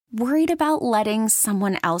Worried about letting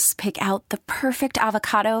someone else pick out the perfect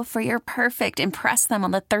avocado for your perfect impress them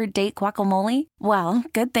on the third date guacamole? Well,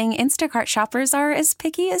 good thing Instacart shoppers are as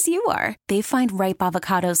picky as you are. They find ripe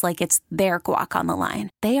avocados like it's their guac on the line.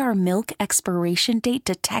 They are milk expiration date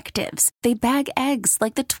detectives. They bag eggs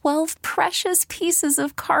like the 12 precious pieces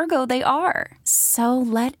of cargo they are. So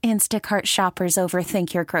let Instacart shoppers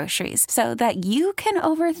overthink your groceries so that you can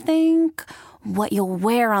overthink what you'll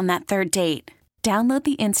wear on that third date. Download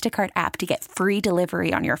the Instacart app to get free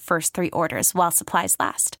delivery on your first 3 orders while supplies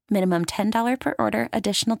last. Minimum $10 per order.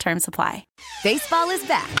 Additional terms apply. Baseball is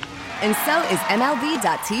back, and so is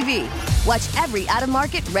MLB.tv. Watch every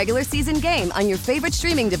out-of-market regular season game on your favorite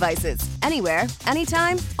streaming devices. Anywhere,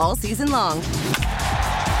 anytime, all season long.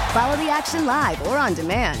 Follow the action live or on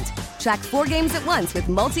demand. Track 4 games at once with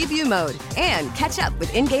multi-view mode and catch up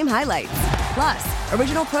with in-game highlights. Plus,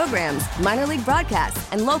 original programs, minor league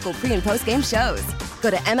broadcasts, and local pre- and post-game shows. Go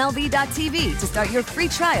to MLB.tv to start your free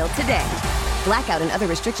trial today. Blackout and other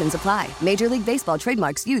restrictions apply. Major League Baseball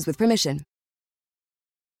trademarks used with permission.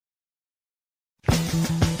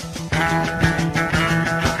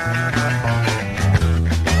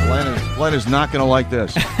 Glenn is not going to like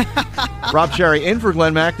this. Rob Cherry in for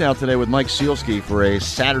Glenn Macnow today with Mike Sealski for a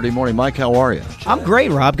Saturday morning. Mike, how are you? I'm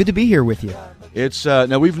great, Rob. Good to be here with you. It's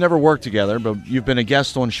now we've never worked together, but you've been a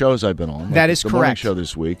guest on shows I've been on. Like that is the correct. Morning show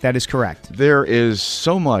this week. That is correct. There is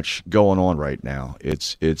so much going on right now.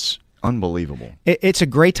 It's unbelievable. It's a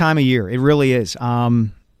great time of year. It really is.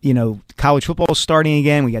 College football is starting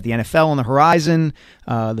again. We got the NFL on the horizon.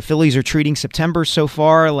 The Phillies are treating September so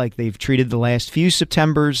far like they've treated the last few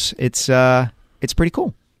Septembers. It's pretty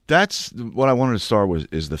cool. That's what I wanted to start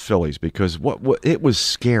with is the Phillies, because what it was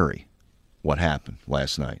scary what happened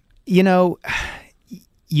last night.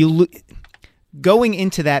 Going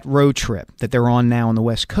into that road trip that they're on now on the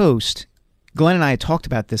West Coast, Glenn and I had talked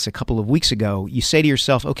about this a couple of weeks ago. You say to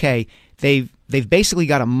yourself, okay, they've basically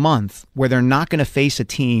got a month where they're not going to face a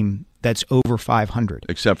team that's over 500.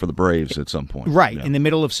 Except for the Braves at some point. Right, in the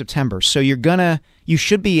middle of September. So you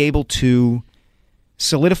should be able to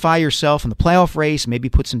solidify yourself in the playoff race, maybe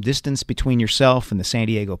put some distance between yourself and the San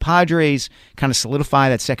Diego Padres, kind of solidify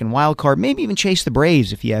that second wild card, maybe even chase the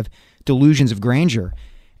Braves if you have delusions of grandeur.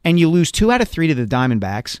 And you lose 2 out of 3 to the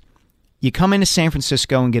Diamondbacks. You come into San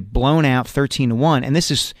Francisco and get blown out 13-1, and this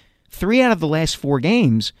is 3 out of the last 4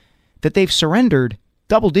 games that they've surrendered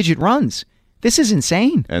double-digit runs. This is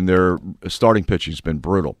insane. And their starting pitching has been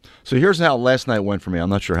brutal. So here's how last night went for me. I'm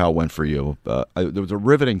not sure how it went for you. There was a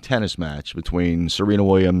riveting tennis match between Serena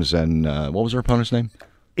Williams and, what was her opponent's name?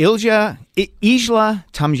 Isla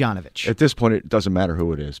Tomljanovic. At this point, it doesn't matter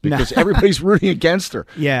who it is because everybody's rooting against her.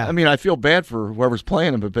 Yeah. I mean, I feel bad for whoever's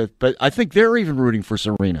playing them, but I think they're even rooting for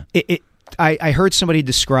Serena. I heard somebody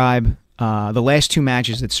describe the last 2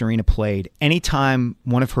 matches that Serena played. Anytime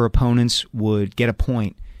one of her opponents would get a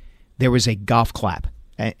point, there was a golf clap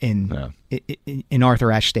in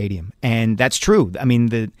Arthur Ashe Stadium. And that's true. I mean,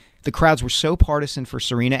 the crowds were so partisan for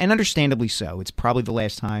Serena, and understandably so. It's probably the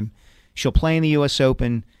last time she'll play in the U.S.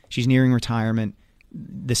 Open. She's nearing retirement.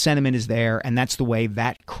 The sentiment is there, and that's the way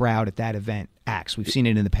that crowd at that event acts. We've seen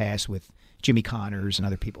it in the past with Jimmy Connors and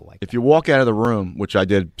other people like that. If you walk out of the room, which I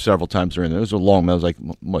did several times during it was a long, it was like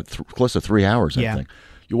close to 3 hours, I think.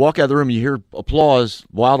 You walk out of the room, you hear applause,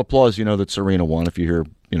 wild applause, that Serena won. If you hear,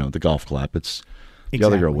 the golf clap, it's the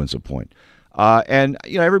other girl wins a point. And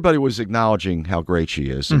everybody was acknowledging how great she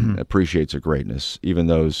is and appreciates her greatness, even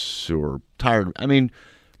those who are tired. I mean,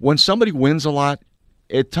 when somebody wins a lot,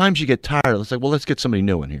 at times you get tired. It's like, well, let's get somebody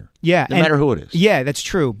new in here. Yeah. No matter who it is. Yeah, that's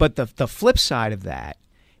true. But the flip side of that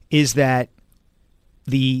is that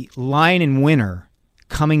the Lion and winner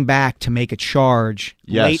coming back to make a charge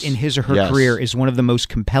late in his or her career is one of the most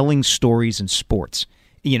compelling stories in sports.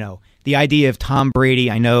 The idea of Tom Brady,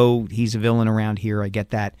 I know he's a villain around here, I get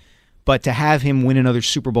that. But to have him win another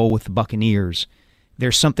Super Bowl with the Buccaneers,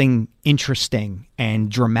 there's something interesting and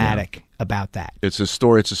dramatic about that. It's a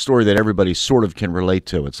story that everybody sort of can relate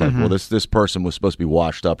to. It's like, well, this person was supposed to be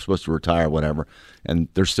washed up, supposed to retire, whatever, and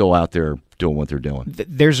they're still out there doing what they're doing.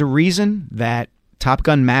 There's a reason that Top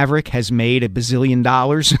Gun Maverick has made $1 billion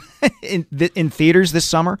in theaters this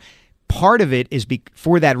summer. Part of it is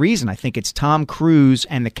for that reason. I think it's Tom Cruise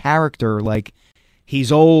and the character, like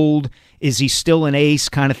he's old, is he still an ace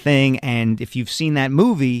kind of thing. And if you've seen that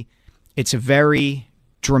movie, it's a very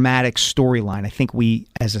dramatic storyline. I think we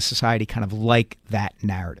as a society kind of like that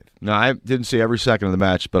narrative. No, I didn't see every second of the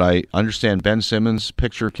match, but I understand Ben Simmons'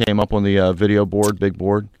 picture came up on the video board, big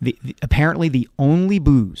board. Apparently the only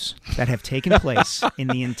boos that have taken place in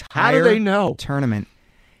the entire How do they know? Tournament.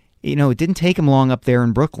 It didn't take him long up there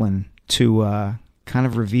in Brooklyn to kind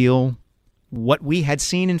of reveal what we had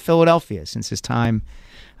seen in Philadelphia since his time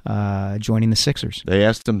joining the Sixers. They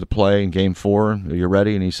asked him to play in Game 4. Are you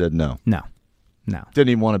ready? And he said no. No. Didn't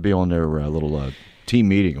even want to be on their little team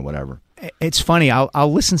meeting or whatever. It's funny.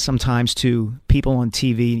 I'll listen sometimes to people on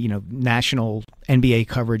TV, national NBA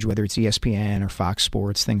coverage, whether it's ESPN or Fox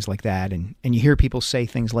Sports, things like that, and you hear people say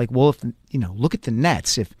things like, "Well, if look at the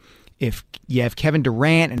Nets. If you have Kevin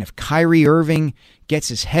Durant and if Kyrie Irving gets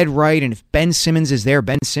his head right, and if Ben Simmons is there,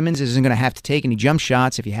 Ben Simmons isn't going to have to take any jump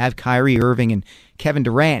shots. If you have Kyrie Irving and Kevin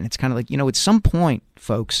Durant, and it's kind of like at some point,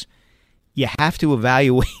 folks, you have to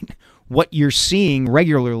evaluate what you're seeing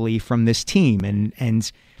regularly from this team,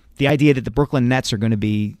 and the idea that the Brooklyn Nets are going to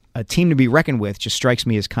be a team to be reckoned with just strikes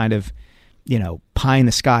me as kind of, pie in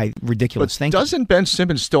the sky, ridiculous thinking. Doesn't Ben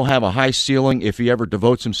Simmons still have a high ceiling if he ever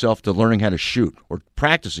devotes himself to learning how to shoot or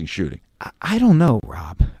practicing shooting? I don't know,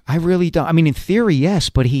 Rob. I really don't. I mean, in theory, yes,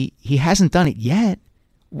 but he hasn't done it yet.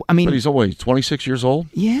 I mean, but he's only 26 years old?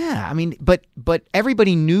 Yeah. I mean, but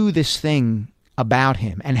everybody knew this thing about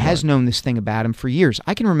him and has known this thing about him for years.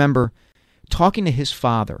 I can remember talking to his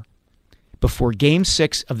father before Game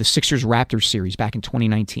 6 of the Sixers-Raptors series back in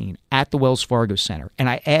 2019 at the Wells Fargo Center. And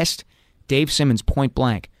I asked Dave Simmons point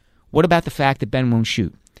blank, what about the fact that Ben won't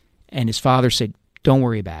shoot? And his father said, don't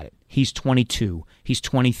worry about it. He's 22. He's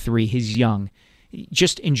 23. He's young.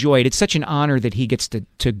 Just enjoy it. It's such an honor that he gets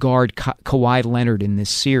to guard Kawhi Leonard in this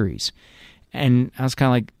series. And I was kind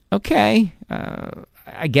of like, okay,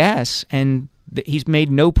 I guess. And he's made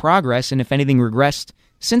no progress, and if anything, regressed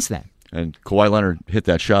since then. And Kawhi Leonard hit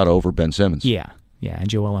that shot over Ben Simmons. Yeah, and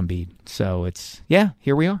Joel Embiid. So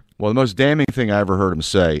here we are. Well, the most damning thing I ever heard him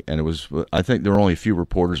say, and it was, I think there were only a few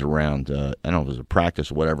reporters around, I don't know if it was a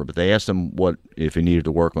practice or whatever, but they asked him if he needed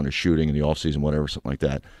to work on his shooting in the offseason, whatever, something like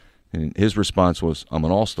that. And his response was, I'm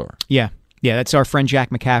an all-star. Yeah, that's our friend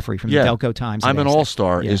Jack McCaffrey from the Delco Times. I'm an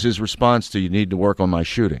all-star is his response to, you need to work on my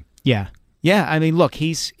shooting. Yeah. I mean, look,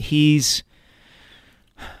 he's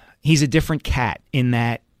a different cat in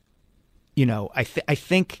that, I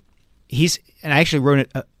think he's, and I actually wrote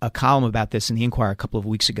a column about this in the Inquirer a couple of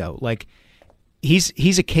weeks ago. Like,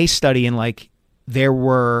 he's a case study in, like, there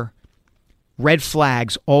were red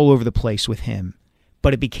flags all over the place with him,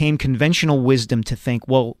 but it became conventional wisdom to think,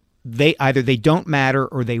 well, they don't matter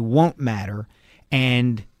or they won't matter,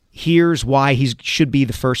 and here's why he should be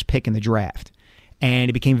the first pick in the draft. And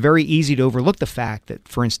it became very easy to overlook the fact that,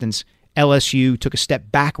 for instance, LSU took a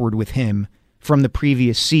step backward with him from the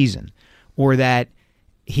previous season, or that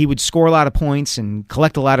he would score a lot of points and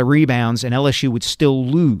collect a lot of rebounds and LSU would still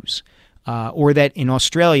lose, or that in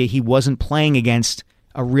Australia he wasn't playing against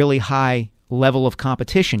a really high level of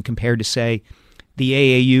competition compared to, say, the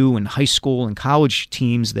AAU and high school and college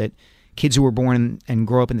teams that kids who were born and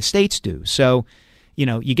grow up in the States do. So,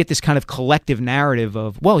 you get this kind of collective narrative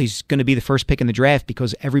of, well, he's going to be the first pick in the draft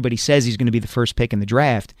because everybody says he's going to be the first pick in the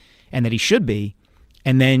draft and that he should be.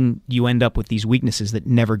 And then you end up with these weaknesses that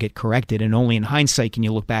never get corrected. And only in hindsight can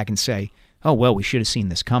you look back and say, oh, well, we should have seen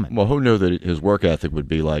this coming. Well, who knew that his work ethic would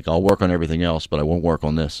be like, I'll work on everything else, but I won't work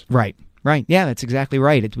on this. Right. Yeah, that's exactly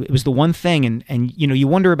right. It was the one thing. And you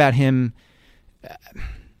wonder about him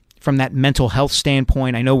from that mental health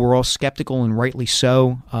standpoint. I know we're all skeptical, and rightly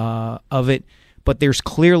so, of it. But there's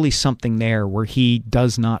clearly something there where he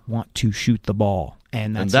does not want to shoot the ball.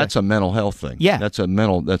 And that's a mental health thing. Yeah. That's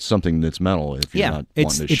something that's mental if you're not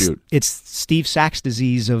wanting to shoot. It's Steve Sack's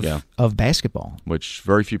disease of basketball. Which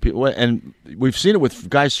very few people, and we've seen it with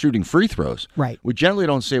guys shooting free throws. Right. We generally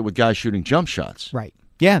don't see it with guys shooting jump shots. Right.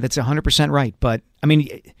 Yeah, that's 100% right. But, I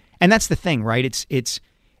mean, and that's the thing, right? It's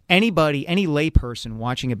anybody, any layperson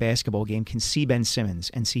watching a basketball game can see Ben Simmons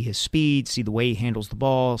and see his speed, see the way he handles the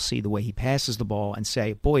ball, see the way he passes the ball, and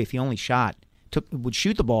say, boy, if he only would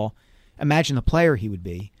shoot the ball, imagine the player he would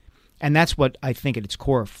be. And that's what I think at its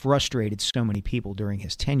core frustrated so many people during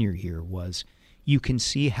his tenure here was you can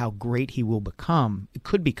see how great he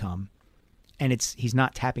could become, and he's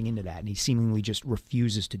not tapping into that, and he seemingly just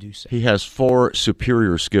refuses to do so. He has 4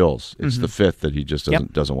 superior skills. It's the 5th that he just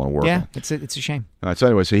doesn't want to work on. Yeah, it's a shame. All right, so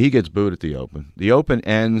anyway, he gets booed at the Open. The Open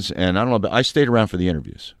ends, and I don't know, but I stayed around for the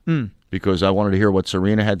interviews. Because I wanted to hear what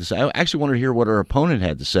Serena had to say. I actually wanted to hear what her opponent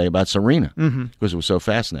had to say about Serena because it was so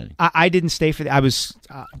fascinating. I didn't stay for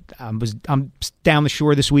I'm down the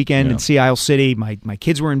shore this weekend in Sea Isle City. My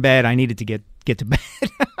kids were in bed. I needed to get to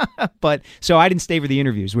bed, so I didn't stay for the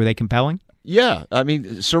interviews. Were they compelling? Yeah, I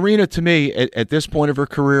mean, Serena to me at this point of her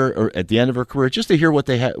career or at the end of her career, just to hear what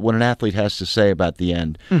an athlete has to say about the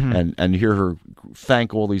end and hear her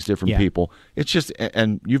thank all these different people. It's just,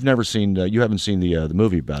 and you haven't seen the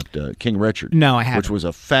movie about King Richard. No, I haven't. Which was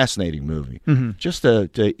a fascinating movie. Mm-hmm. Just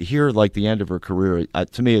to hear like the end of her career,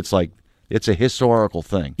 to me, it's like it's a historical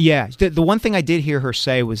thing. Yeah, the one thing I did hear her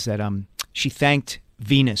say was that she thanked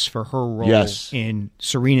Venus for her role in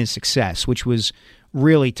Serena's success, which was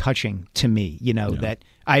really touching to me. That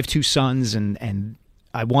I have 2 sons and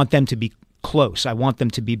I want them to be close. I want them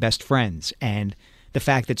to be best friends. And the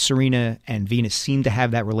fact that Serena and Venus seem to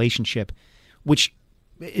have that relationship, which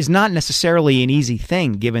is not necessarily an easy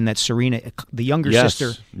thing, given that Serena, the younger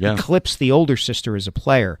sister, eclipsed the older sister as a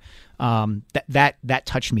player. That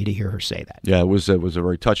touched me to hear her say that. Yeah, it was a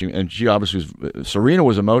very touching, and she obviously Serena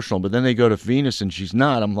was emotional, but then they go to Venus and she's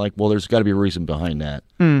not. I'm like, well, there's got to be a reason behind that.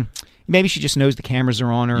 Maybe she just knows the cameras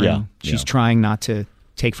are on her, and she's trying not to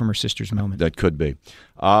take from her sister's moment. That could be.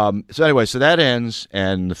 So anyway, so that ends,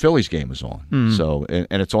 and the Phillies game is on. So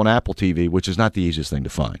and it's on Apple TV, which is not the easiest thing to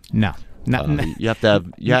find. No. You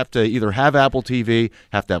have to either have Apple TV,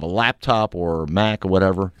 have to have a laptop or Mac or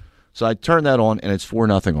whatever. So I turned that on, and it's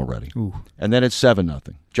 4-0 already. Ooh. And then it's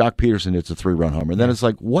 7-0. Jock Peterson hits a 3-run homer. And then it's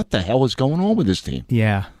like, what the hell is going on with this team?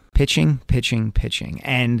 Yeah, pitching.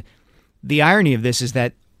 And the irony of this is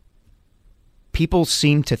that people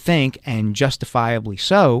seem to think, and justifiably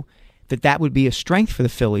so, that would be a strength for the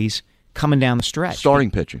Phillies coming down the stretch. Starting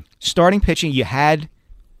pitching, you had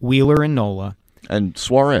Wheeler and Nola. And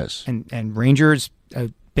Suarez. And Ranger's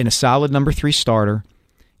been a solid number 3 starter.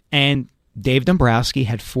 And Dave Dombrowski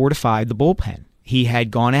had fortified the bullpen. He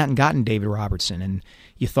had gone out and gotten David Robertson. And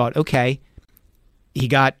you thought, okay, he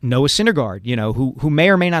got Noah Syndergaard, who may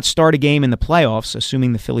or may not start a game in the playoffs,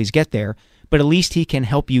 assuming the Phillies get there. But at least he can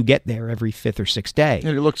help you get there every 5th or 6th day.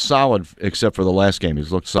 And he looked solid, except for the last game.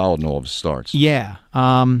 He's looked solid in all of his starts. Yeah.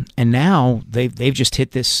 And now they've just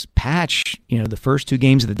hit this patch, the first 2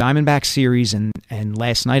 games of the Diamondback series and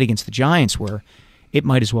last night against the Giants, where it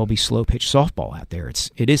might as well be slow pitch softball out there.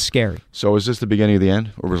 It is scary. So is this the beginning of the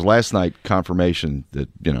end? Or was last night confirmation that,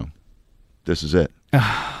 this is it?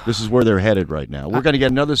 This is where they're headed right now. We're going to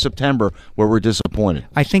get another September where we're disappointed.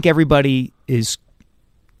 I think everybody is,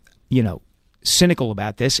 cynical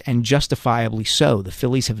about this, and justifiably so. The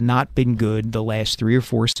Phillies have not been good the last 3 or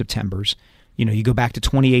 4 Septembers. You go back to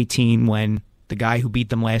 2018 when the guy who beat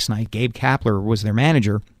them last night, Gabe Kapler, was their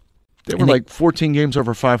manager. They were like 14 games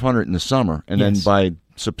over 500 in the summer, and then by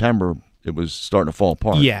September it was starting to fall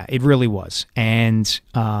apart. Yeah, it really was. And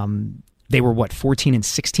they were,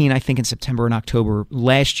 14-16, I think, in September and October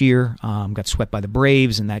last year. Got swept by the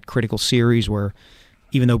Braves in that critical series where,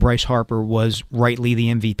 even though Bryce Harper was rightly the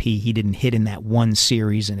MVP, he didn't hit in that one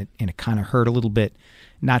series, and it kind of hurt a little bit.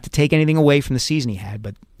 Not to take anything away from the season he had,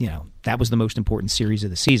 but that was the most important series of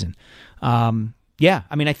the season. I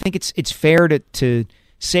think it's fair to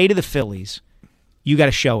say to the Phillies, you got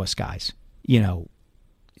to show us, guys.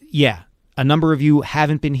 A number of you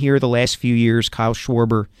haven't been here the last few years, Kyle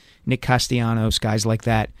Schwarber, Nick Castellanos, guys like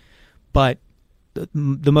that, but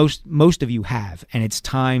the most of you have, and it's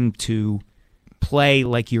time to play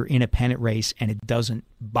like you're in a pennant race and it doesn't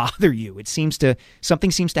bother you. Something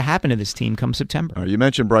seems to happen to this team come September. You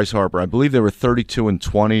mentioned Bryce Harper. I believe they were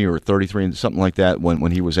 32-20 or 33 and something like that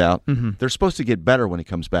when he was out. Mm-hmm. They're supposed to get better when he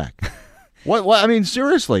comes back. What? I mean,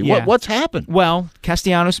 seriously, what's happened? Well,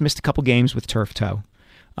 Castellanos missed a couple games with turf toe.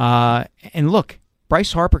 And look,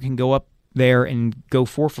 Bryce Harper can go up there and go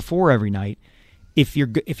 4 for 4 every night. If your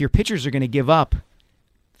pitchers are going to give up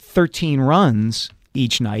 13 runs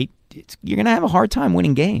each night, you're going to have a hard time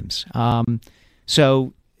winning games.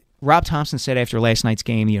 So Rob Thompson said after last night's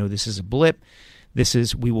game, this is a blip.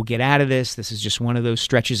 We will get out of this. This is just one of those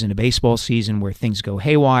stretches in a baseball season where things go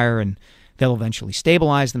haywire and they'll eventually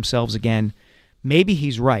stabilize themselves again. Maybe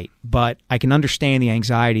he's right, but I can understand the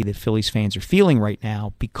anxiety that Phillies fans are feeling right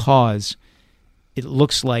now because it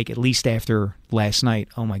looks like, at least after last night,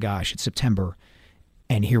 oh my gosh, it's September,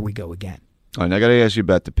 and here we go again. All right, I got to ask you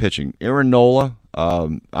about the pitching. Aaron Nola,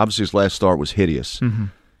 obviously his last start was hideous. Mm-hmm.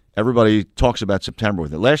 Everybody talks about September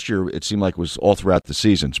with it. Last year, it seemed like it was all throughout the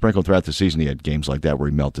season. Sprinkled throughout the season, he had games like that where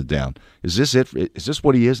he melted down. Is this it? Is this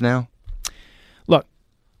what he is now? Look,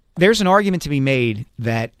 there's an argument to be made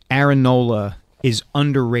that Aaron Nola is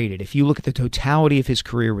underrated. If you look at the totality of his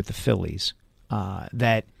career with the Phillies,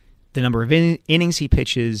 that the number of innings he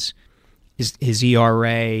pitches, his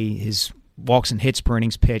ERA, his walks and hits per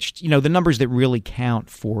innings pitched, the numbers that really count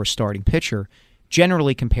for a starting pitcher,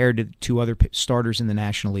 generally compared to other starters in the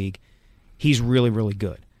National League, he's really, really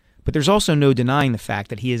good. But there's also no denying the fact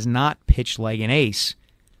that he has not pitched like an ace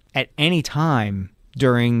at any time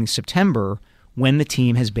during September when the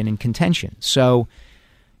team has been in contention. So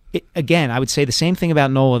again, I would say the same thing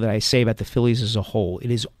about Nola that I say about the Phillies as a whole.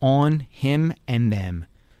 It is on him and them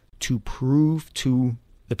to prove to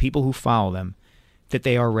the people who follow them that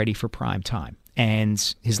they are ready for prime time.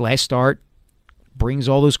 And his last start brings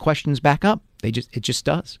all those questions back up. It just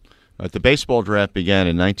does. The baseball draft began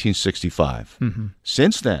in 1965. Mm-hmm.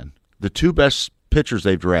 Since then, the two best pitchers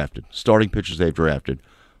they've drafted, starting pitchers they've drafted,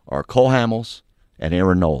 are Cole Hamels and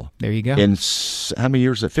Aaron Nola. There you go. In how many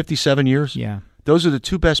years? 57 years? Yeah. Those are the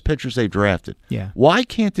two best pitchers they've drafted. Yeah. Why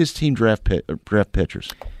can't this team draft pitchers?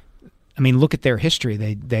 I mean, look at their history.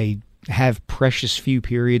 They have precious few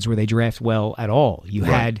periods where they draft well at all. You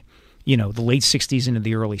had, the late 60s into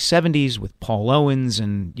the early 70s with Paul Owens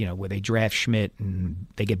and, where they draft Schmidt and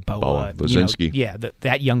they get Boa. Lazinski.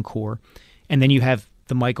 That young core. And then you have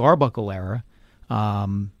the Mike Arbuckle era,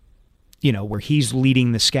 where he's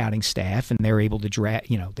leading the scouting staff and they're able to draft,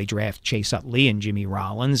 they draft Chase Utley and Jimmy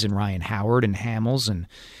Rollins and Ryan Howard and Hamels, and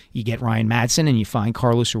you get Ryan Madsen and you find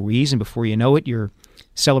Carlos Ruiz, and before you know it, you're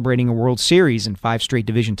celebrating a World Series and 5 straight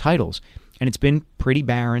division titles. And it's been pretty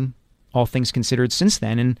barren, all things considered, since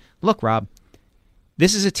then. And look, Rob,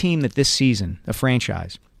 this is a team that this season, a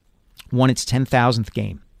franchise, won its 10,000th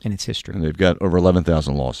game in its history. And they've got over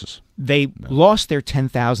 11,000 losses. They lost their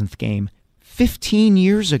 10,000th game 15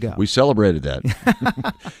 years ago. We celebrated that.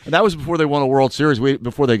 And that was before they won a World Series,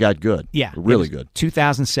 before they got good. Yeah. Really good.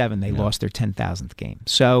 2007, they lost their 10,000th game.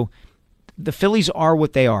 So the Phillies are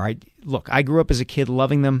what they are. I grew up as a kid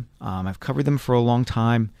loving them. I've covered them for a long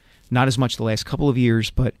time. Not as much the last couple of years,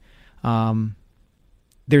 but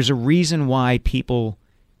there's a reason why people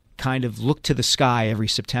kind of look to the sky every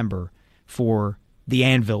September for the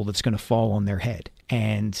anvil that's going to fall on their head.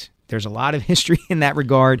 And there's a lot of history in that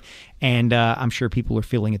regard, and I'm sure people are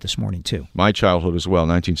feeling it this morning too. My childhood as well,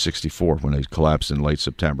 1964, when they collapsed in late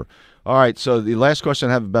September. All right, so the last question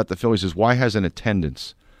I have about the Phillies is, why hasn't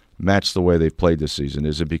attendance matched the way they've played this season?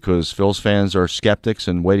 Is it because Phil's fans are skeptics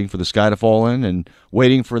and waiting for the sky to fall in and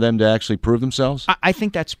waiting for them to actually prove themselves? I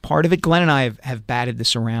think that's part of it. Glenn and I have batted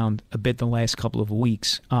this around a bit the last couple of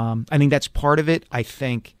weeks. I think that's part of it. I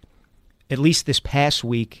think, at least this past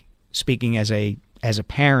week, speaking as a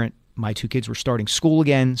parent, my 2 kids were starting school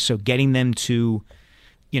again, so getting them to,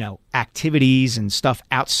 activities and stuff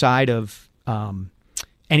outside of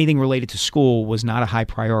anything related to school was not a high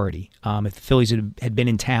priority. If the Phillies had been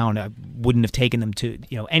in town, I wouldn't have taken them to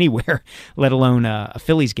anywhere, let alone a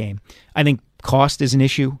Phillies game. I think cost is an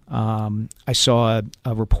issue. I saw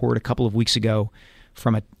a report a couple of weeks ago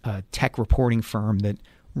from a tech reporting firm that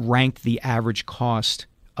ranked the average cost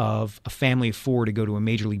of a family of 4 to go to a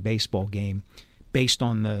Major League Baseball game based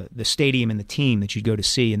on the stadium and the team that you'd go to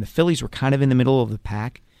see. And the Phillies were kind of in the middle of the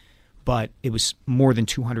pack, but it was more than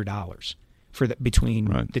 $200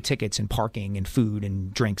 between the tickets and parking and food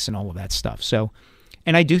and drinks and all of that stuff. So,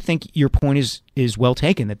 and I do think your point is well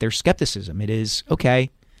taken, that there's skepticism. It is, okay,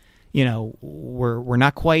 we're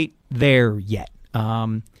not quite there yet.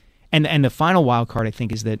 And the final wild card, I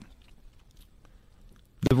think, is that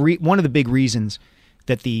one of the big reasons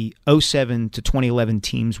that the 2007 to 2011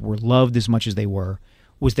 teams were loved as much as they were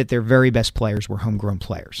was that their very best players were homegrown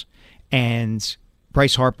players. And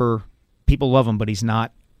Bryce Harper, people love him, but he's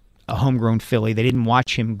not a homegrown Philly. They didn't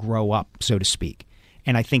watch him grow up, so to speak.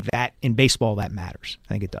 And I think that in baseball that matters. I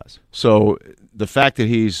think it does. So the fact that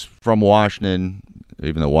he's from Washington,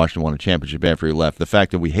 even though Washington won a championship after he left, the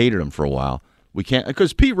fact that we hated him for a while, we can't,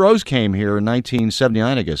 because Pete Rose came here in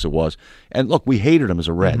 1979, I guess it was, and look, we hated him as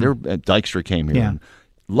a Red. Mm-hmm. Dykstra came here and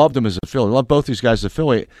loved him as a Philly. Loved both these guys as a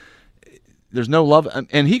Philly. There's no love,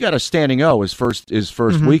 and he got a standing O his first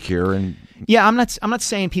week here. And yeah, I'm not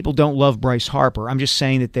saying people don't love Bryce Harper. I'm just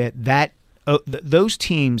saying that those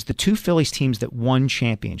teams, the 2 Phillies teams that won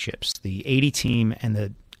championships, the '80 team and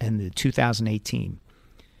the 2008 team,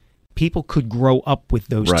 people could grow up with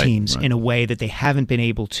those teams in a way that they haven't been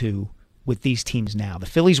able to with these teams now. The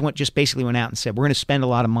Phillies basically went out and said, we're going to spend a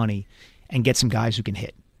lot of money and get some guys who can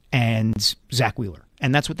hit, and Zach Wheeler.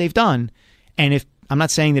 And that's what they've done. And I'm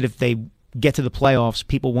not saying that if they get to the playoffs,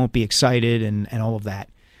 people won't be excited and all of that.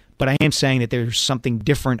 But I am saying that there's something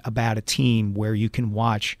different about a team where you can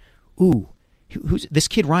watch, who's this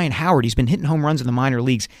kid Ryan Howard? He's been hitting home runs in the minor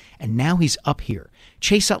leagues, and now he's up here.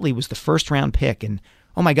 Chase Utley was the first-round pick, and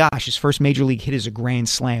oh my gosh, his first major league hit is a grand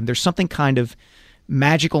slam. There's something kind of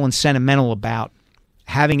magical and sentimental about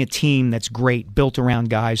having a team that's great, built around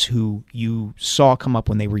guys who you saw come up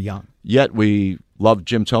when they were young. Yet we loved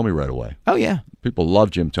Jim Thome right away. Oh, yeah. People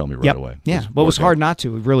loved Jim Thome right away. Yeah, but it was hard not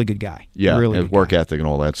to. A really good guy. Yeah, really work ethic and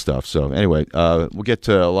all that stuff. So anyway, we'll get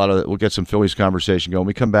some Phillies conversation going. When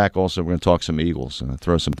we come back, also, we're going to talk some Eagles and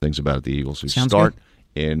throw some things about the Eagles who start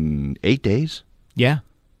in 8 days. Yeah.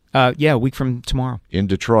 A week from tomorrow. In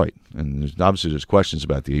Detroit. And there's questions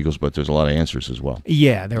about the Eagles, but there's a lot of answers as well.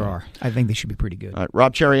 Yeah, there are. I think they should be pretty good. All right,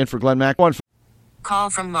 Rob Cherry in for Glenn Mack. Call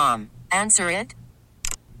from mom. Answer it.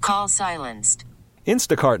 Call silenced.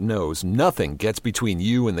 Instacart knows nothing gets between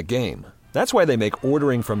you and the game. That's why they make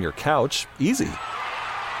ordering from your couch easy.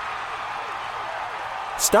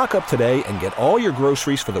 Stock up today and get all your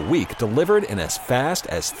groceries for the week delivered in as fast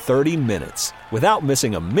as 30 minutes without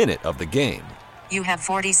missing a minute of the game. You have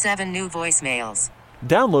 47 new voicemails.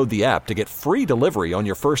 Download the app to get free delivery on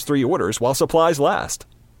your first 3 orders while supplies last.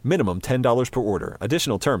 Minimum $10 per order.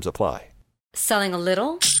 Additional terms apply. Selling a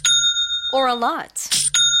little or a lot?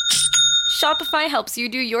 Shopify helps you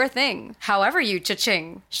do your thing, however you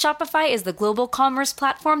cha-ching. Shopify is the global commerce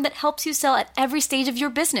platform that helps you sell at every stage of your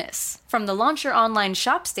business. From the launch your online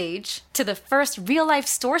shop stage, to the first real-life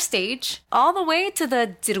store stage, all the way to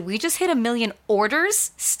the did we just hit 1 million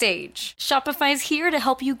orders stage. Shopify's here to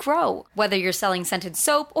help you grow. Whether you're selling scented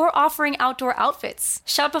soap or offering outdoor outfits,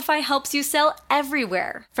 Shopify helps you sell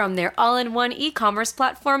everywhere. From their all-in-one e-commerce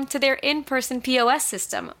platform to their in-person POS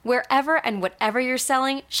system, wherever and whatever you're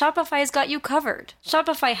selling, Shopify's got you covered.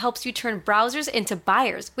 Shopify helps you turn browsers into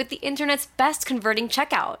buyers with the internet's best converting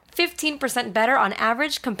checkout. 15% better on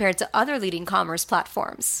average compared to other leading commerce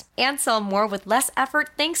platforms. And sell more with less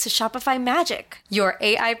effort thanks to Shopify Magic, your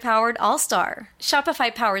AI-powered all-star.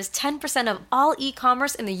 Shopify powers 10% of all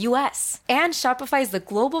e-commerce in the U.S. And Shopify is the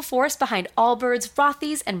global force behind Allbirds,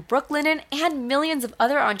 Rothy's, and Brooklinen, and millions of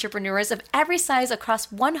other entrepreneurs of every size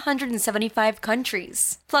across 175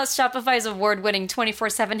 countries. Plus, Shopify's award-winning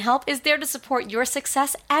 24/7 help is there to support your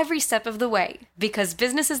success every step of the way. Because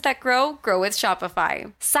businesses that grow, grow with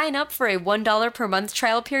Shopify. Sign up for a $1 per month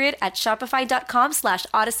trial period at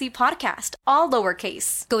shopify.com/Odyssey Podcast, all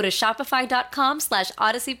lowercase. Go to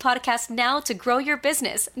shopify.com/Odyssey Podcast now to grow your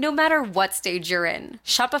business, no matter what stage you're in.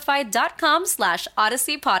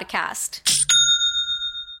 Shopify.com/Odyssey Podcast.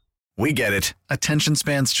 We get it. Attention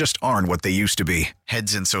spans just aren't what they used to be.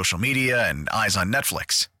 Heads in social media and eyes on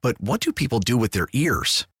Netflix. But what do people do with their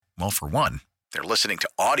ears? Well, for one, they're listening to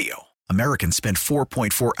audio. Americans spend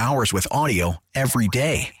 4.4 hours with audio every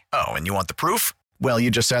day. Oh, and you want the proof? Well,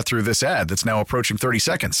 you just sat through this ad that's now approaching 30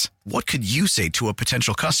 seconds. What could you say to a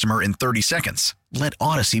potential customer in 30 seconds? Let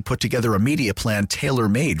Odyssey put together a media plan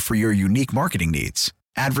tailor-made for your unique marketing needs.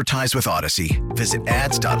 Advertise with Odyssey. Visit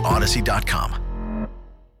ads.odyssey.com.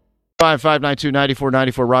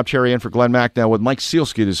 592-9494. Rob Cherry in for Glenn Mack now with Mike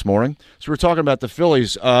Sealski this morning. So we're talking about the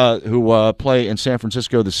Phillies who play in San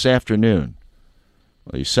Francisco this afternoon.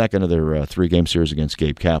 Well, the second of their 3-game series against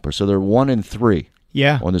Gabe Kapler. So they're 1-3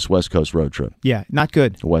 on this West Coast road trip. Yeah, not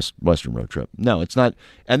good. Western road trip. No, it's not.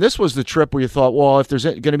 And this was the trip where you thought, well, if there's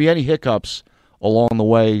going to be any hiccups along the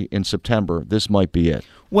way in September, this might be it.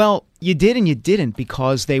 Well, you did and you didn't,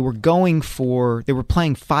 because they were playing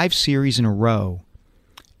 5 series in a row.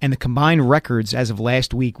 And the combined records as of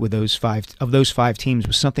last week with those five teams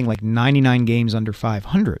was something like 99 games under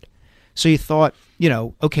 500. So you thought,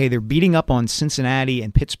 okay, they're beating up on Cincinnati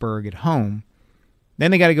and Pittsburgh at home. Then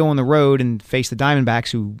they got to go on the road and face the Diamondbacks,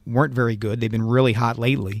 who weren't very good. They've been really hot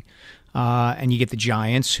lately. And you get the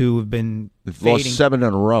Giants, who have been lost 7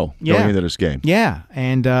 in a row going into this game. Yeah,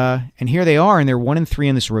 and here they are, and they're 1-3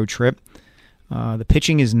 on this road trip. The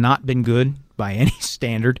pitching has not been good by any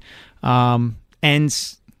standard. And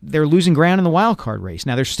they're losing ground in the wild card race.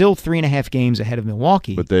 Now, they're still 3.5 games ahead of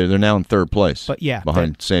Milwaukee. But they're now in third place. But yeah,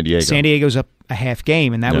 behind San Diego. San Diego's up a half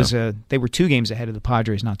game, and they were 2 games ahead of the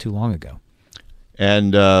Padres not too long ago.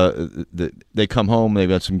 And they come home. They've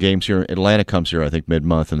got some games here. Atlanta comes here, I think,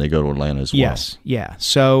 mid-month, and they go to Atlanta as well. Yes, yeah.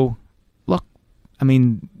 So, look, I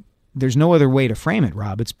mean, there's no other way to frame it,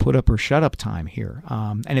 Rob. It's put up or shut up time here.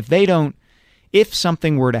 And if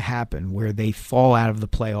something were to happen where they fall out of the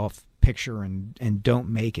playoff picture and don't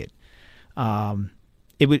make it,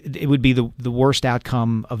 it would be the worst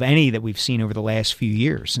outcome of any that we've seen over the last few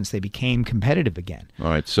years since they became competitive again. All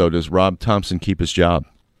right, so does Rob Thompson keep his job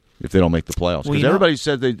if they don't make the playoffs? Because everybody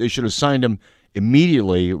said they should have signed him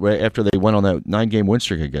immediately right after they went on that 9-game win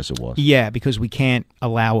streak, I guess it was. Yeah, because we can't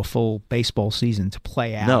allow a full baseball season to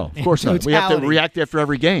play out. No, of course not. We have to react after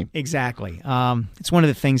every game. Exactly. It's one of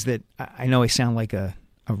the things that I know I sound like a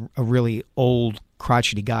really old,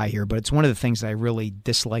 crotchety guy here, but it's one of the things that I really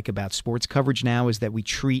dislike about sports coverage now is that we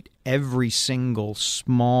treat every single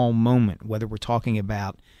small moment, whether we're talking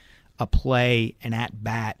about a play, an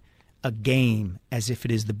at-bat, a game, as if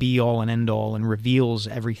it is the be-all and end-all and reveals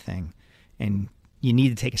everything. And you need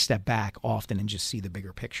to take a step back often and just see the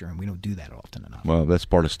bigger picture, and we don't do that often enough. Well, that's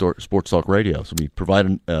part of Sports Talk Radio, so we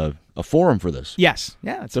provide a forum for this. Yes.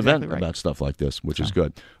 Yeah, that's event exactly right. about stuff like this, which is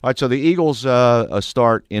good. All right, so the Eagles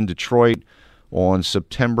start in Detroit on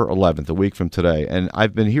September 11th, a week from today. And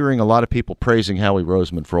I've been hearing a lot of people praising Howie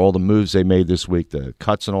Roseman for all the moves they made this week, the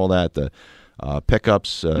cuts and all that, the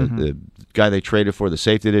pickups, the guy they traded for, the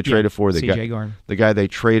safety they traded for, the guy they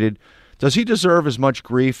traded. Does he deserve as much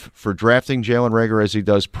grief for drafting Jalen Reagor as he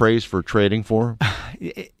does praise for trading for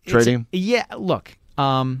him? Trading him? Yeah, look,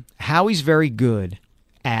 Howie's very good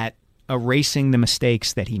at erasing the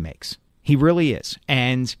mistakes that he makes. He really is.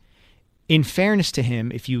 And in fairness to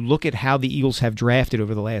him, if you look at how the Eagles have drafted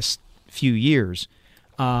over the last few years,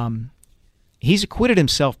 he's acquitted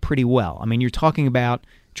himself pretty well. I mean, you're talking about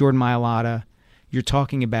Jordan Mailata, you're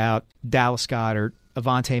talking about Dallas Goedert,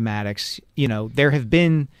 Avonte Maddox. You know, there have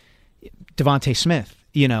been Devontae Smith.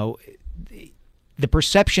 You know, the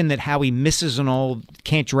perception that Howie misses on all,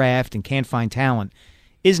 can't draft and can't find talent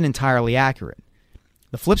isn't entirely accurate.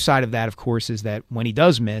 The flip side of that, of course, is that when he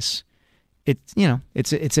does miss,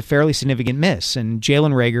 it's a fairly significant miss, and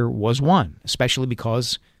Jalen Reagor was one, especially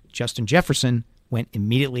because Justin Jefferson went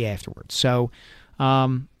immediately afterwards. So,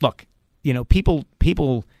 look, you know, people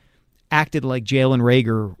acted like Jalen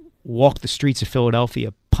Reagor walked the streets of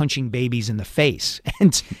Philadelphia punching babies in the face,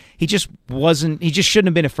 and he just wasn't. He just shouldn't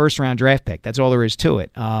have been a first-round draft pick. That's all there is to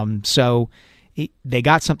it. They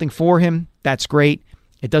got something for him. That's great.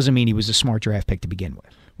 It doesn't mean he was a smart draft pick to begin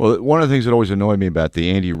with. Well, one of the things that always annoyed me about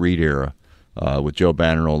the Andy Reid era, with Joe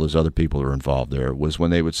Banner and all those other people that are involved there, was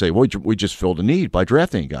when they would say, well, we just filled a need by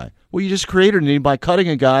drafting a guy. Well, you just created a need by cutting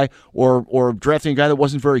a guy or drafting a guy that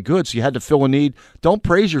wasn't very good, so you had to fill a need. Don't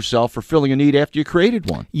praise yourself for filling a need after you created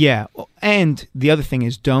one. Yeah, and the other thing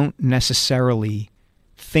is, don't necessarily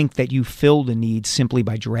think that you filled a need simply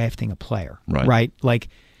by drafting a player, right? Like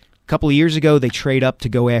a couple of years ago, they trade up to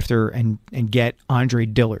go after and get Andre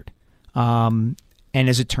Dillard. And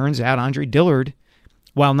as it turns out, Andre Dillard,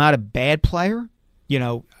 while not a bad player, you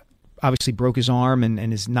know, obviously broke his arm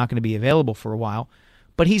and is not going to be available for a while,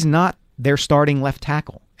 but he's not their starting left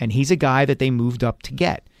tackle, and he's a guy that they moved up to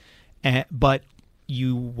get. But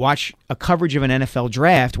you watch a coverage of an NFL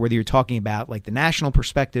draft, whether you're talking about like the national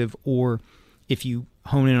perspective or if you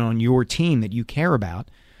hone in on your team that you care about,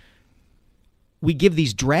 we give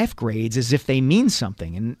these draft grades as if they mean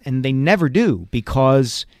something, and they never do,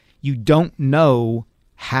 because you don't know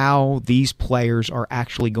how these players are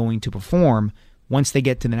actually going to perform once they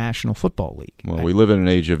get to the National Football League. Well, we live in an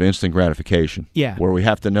age of instant gratification, where we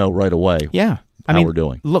have to know right away how we're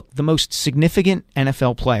doing. Look, the most significant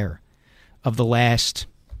NFL player of the last,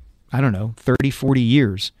 30, 40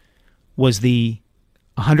 years was the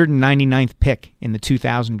 199th pick in the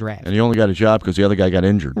 2000 draft. And he only got a job because the other guy got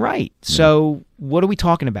injured. Right. Yeah. So what are we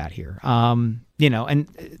talking about here? And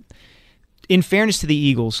in fairness to the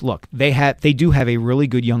Eagles, look, they do have a really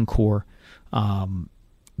good young core.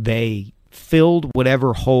 They filled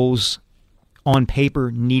whatever holes on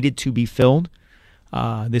paper needed to be filled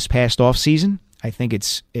this past offseason. I think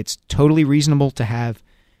it's totally reasonable to have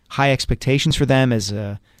high expectations for them as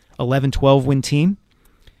a 11-12 win team.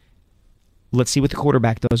 Let's see what the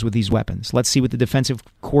quarterback does with these weapons. Let's see what the defensive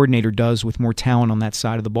coordinator does with more talent on that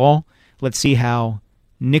side of the ball. Let's see how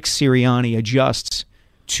Nick Sirianni adjusts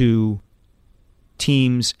to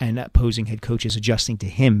teams and opposing head coaches adjusting to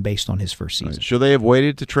him based on his first season. Right. Should they have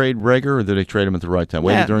waited to trade Reagor, or did they trade him at the right time?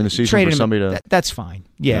 Waited during the season for somebody to... That's fine.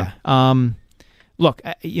 Yeah. Look,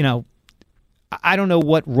 I don't know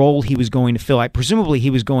what role he was going to fill. Presumably he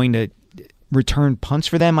was going to return punts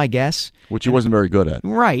for them, I guess. Which he wasn't very good at.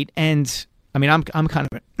 Right. And, I'm kind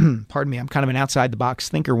of, pardon me, I'm kind of an outside-the-box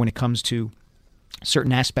thinker when it comes to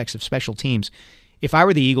certain aspects of special teams. If I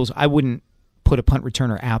were the Eagles, I wouldn't put a punt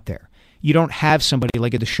returner out there. You don't have somebody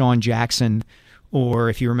like a Deshaun Jackson, or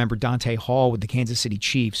if you remember Dante Hall with the Kansas City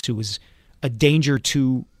Chiefs, who was a danger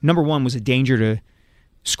to, number one, was a danger to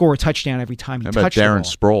score a touchdown every time he touched the ball. Darren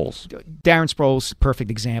Sproles? Darren Sproles,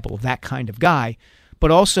 perfect example of that kind of guy,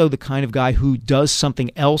 but also the kind of guy who does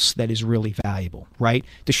something else that is really valuable, right?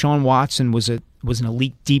 Deshaun Watson was an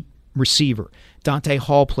elite deep receiver. Dante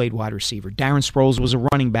Hall played wide receiver. Darren Sproles was a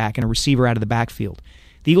running back and a receiver out of the backfield.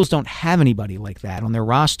 The Eagles don't have anybody like that on their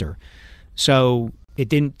roster. So it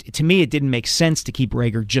didn't make sense to keep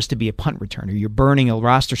Reagor just to be a punt returner. You're burning a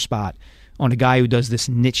roster spot on a guy who does this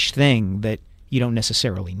niche thing that you don't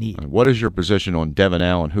necessarily need. What is your position on Devin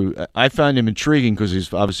Allen, who I find him intriguing because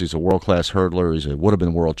he's a world-class hurdler. He would have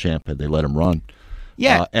been world champ had they let him run.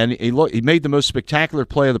 Yeah, and he made the most spectacular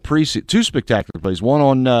play of the preseason. 2 spectacular plays. One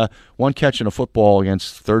on one catching a football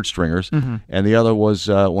against third stringers, and the other was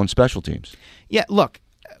on special teams. Yeah, look,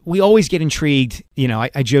 we always get intrigued. You know,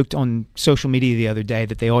 I joked on social media the other day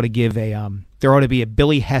that they ought to give there ought to be a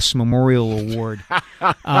Billy Hess Memorial Award.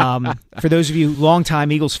 For those of you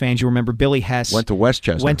longtime Eagles fans, you remember Billy Hess went to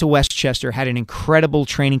Westchester, had an incredible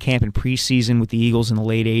training camp and preseason with the Eagles in the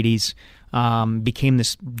late 80s. Became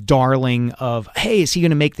this darling of, hey, is he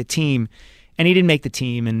going to make the team? And he didn't make the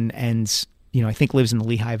team, and you know, I think lives in the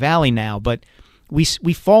Lehigh Valley now. But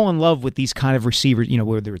we fall in love with these kind of receivers, you know,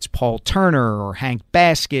 whether it's Paul Turner or Hank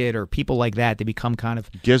Baskett or people like that. They become kind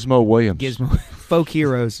of Gizmo Williams, folk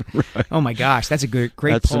heroes. Right. Oh my gosh, that's a great.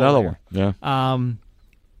 That's another one. Yeah.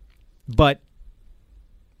 But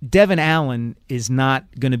Devin Allen is not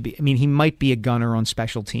going to be. I mean, he might be a gunner on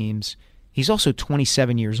special teams. He's also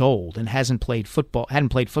 27 years old and hadn't played football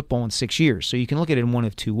in 6 years. So you can look at it in one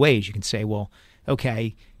of 2 ways. You can say, well,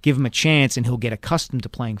 okay, give him a chance and he'll get accustomed to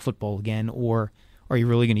playing football again, or are you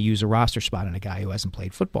really going to use a roster spot on a guy who hasn't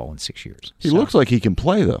played football in 6 years? He looks like he can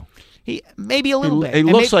play, though. He maybe a little bit. He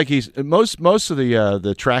looks like he's most of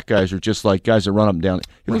the track guys are just like guys that run up and down.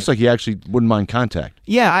 He looks like he actually wouldn't mind contact.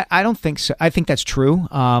 Yeah, I don't think so. I think that's true.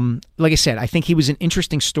 Like I said, I think he was an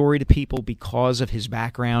interesting story to people because of his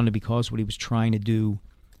background and because what he was trying to do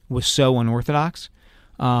was so unorthodox.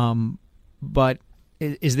 But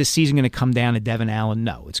is this season going to come down to Devin Allen?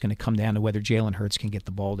 No, it's going to come down to whether Jalen Hurts can get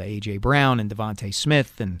the ball to A.J. Brown and Devontae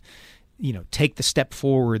Smith and, you know, take the step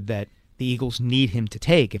forward that the Eagles need him to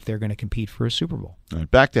take if they're going to compete for a Super Bowl. All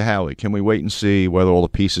right, back to Howie. Can we wait and see whether all the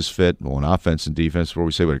pieces fit on offense and defense before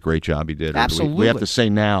we say what a great job he did? Absolutely. Or do we have to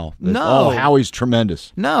say now that, no. Howie's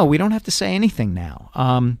tremendous? No, we don't have to say anything now.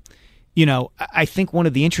 You know, I think one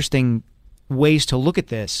of the interesting ways to look at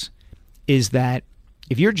this is that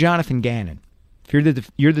if you're Jonathan Gannon, if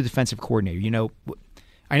you're the defensive coordinator, you know,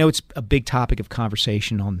 I know it's a big topic of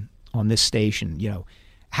conversation on this station. You know,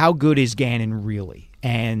 how good is Gannon really?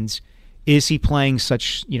 And is he playing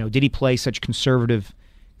such, you know, did he play such conservative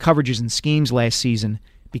coverages and schemes last season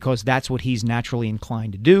because that's what he's naturally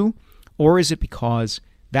inclined to do? Or is it because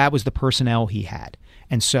that was the personnel he had?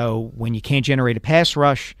 And so when you can't generate a pass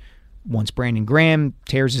rush, once Brandon Graham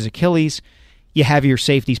tears his Achilles, you have your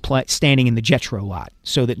safeties standing in the Jetro lot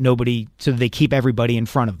so that they keep everybody in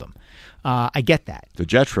front of them. I get that. The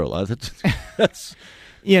Jetro lot, that's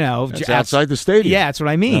you know, that's outside the stadium. Yeah, that's what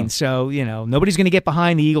I mean. Yeah. So, you know, nobody's going to get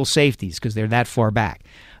behind the Eagles safeties because they're that far back.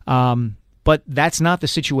 But that's not the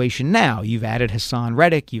situation now. You've added Hassan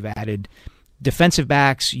Reddick. You've added defensive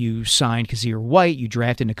backs. You signed Kazir White. You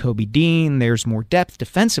drafted Nakobe Dean. There's more depth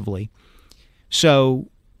defensively. So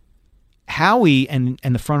Howie and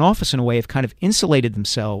the front office, in a way, have kind of insulated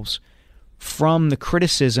themselves from the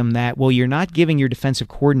criticism that, well, you're not giving your defensive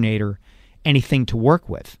coordinator anything to work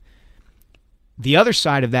with. The other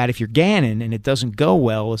side of that, if you're Gannon and it doesn't go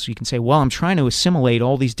well, is you can say, well, I'm trying to assimilate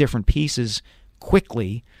all these different pieces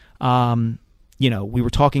quickly. You know, we were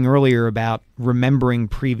talking earlier about remembering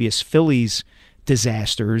previous Phillies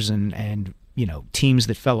disasters and you know, teams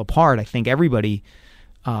that fell apart. I think everybody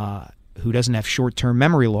who doesn't have short-term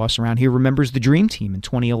memory loss around here remembers the Dream Team in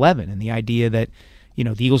 2011 and the idea that, you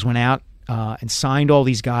know, the Eagles went out and signed all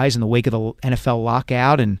these guys in the wake of the NFL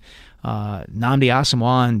lockout, and Nnamdi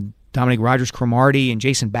Asomugha and Dominic Rodgers-Cromartie and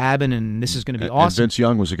Jason Babin, and this is going to be awesome. And Vince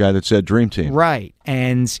Young was the guy that said Dream Team. Right,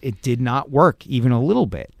 and it did not work even a little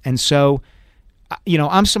bit. And so, you know,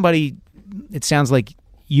 I'm somebody, it sounds like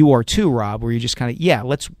you are too, Rob, where you're just kind of,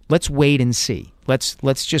 let's wait and see.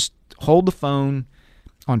 Let's just hold the phone.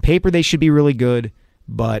 On paper, they should be really good,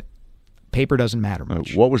 but paper doesn't matter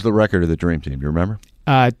much. What was the record of the Dream Team? Do you remember?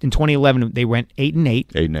 In 2011, they went 8-8.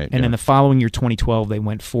 8-8, and then the following year, 2012, they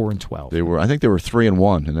went 4-12. I think they were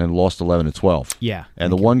 3-1, and then lost 11-12. Yeah,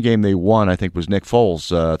 and the one game they won, I think, was Nick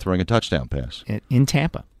Foles throwing a touchdown pass in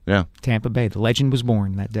Tampa. Yeah, Tampa Bay. The legend was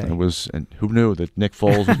born that day. And who knew that Nick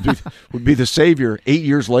Foles would be the savior 8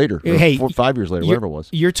 years later, or 5 years later, whatever it was.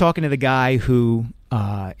 You're talking to the guy who,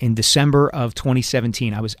 in December of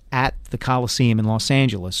 2017, I was at the Coliseum in Los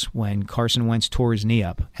Angeles when Carson Wentz tore his knee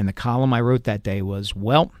up, and the column I wrote that day was,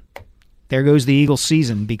 well, there goes the Eagles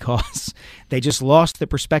season because they just lost the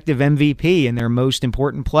prospective MVP and their most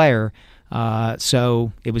important player.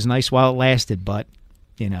 So it was nice while it lasted, but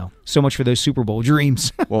you know, so much for those Super Bowl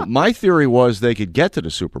dreams. Well, my theory was they could get to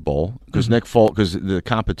the Super Bowl because because the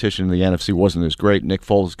competition in the NFC wasn't as great. Nick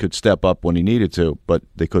Foles could step up when he needed to, but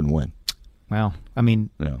they couldn't win. Well, I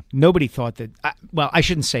mean, nobody thought that. I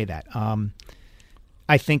shouldn't say that.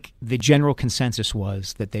 I think the general consensus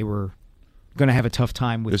was that they were going to have a tough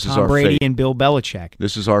time with Tom Brady and Bill Belichick.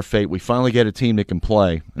 This is our fate. We finally get a team that can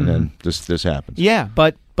play, and then this happens. Yeah,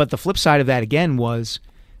 but the flip side of that again was,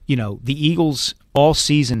 the Eagles all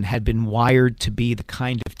season had been wired to be the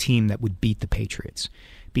kind of team that would beat the Patriots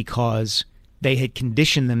because they had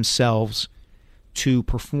conditioned themselves to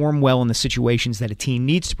perform well in the situations that a team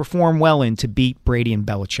needs to perform well in to beat Brady and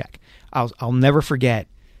Belichick. I'll never forget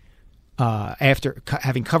after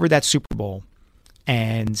having covered that Super Bowl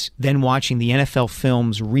and then watching the NFL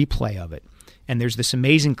Films replay of it. And there's this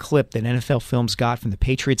amazing clip that NFL Films got from the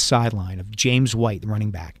Patriots sideline of James White, the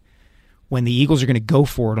running back, when the Eagles are going to go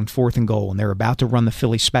for it on 4th and goal and they're about to run the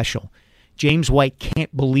Philly special. James White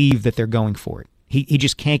can't believe that they're going for it. He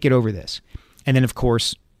just can't get over this. And then, of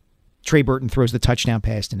course, Trey Burton throws the touchdown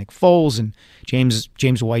pass to Nick Foles, and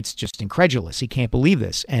James White's just incredulous. He can't believe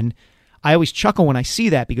this. And I always chuckle when I see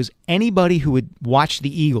that because anybody who had watched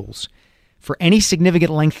the Eagles for any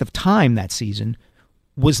significant length of time that season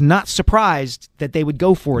was not surprised that they would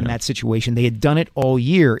go for it in that situation. They had done it all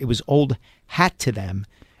year. It was old hat to them.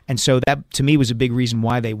 And so that, to me, was a big reason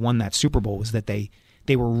why they won that Super Bowl, was that they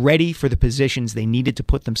were ready for the positions they needed to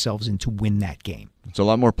put themselves in to win that game. It's a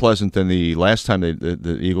lot more pleasant than the last time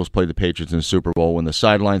the Eagles played the Patriots in the Super Bowl when the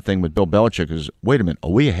sideline thing with Bill Belichick is, wait a minute,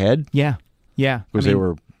 are we ahead? Yeah. Because they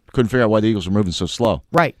couldn't figure out why the Eagles were moving so slow.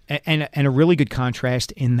 Right, and a really good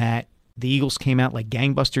contrast in that the Eagles came out like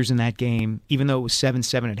gangbusters in that game. Even though it was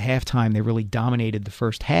 7-7 at halftime, they really dominated the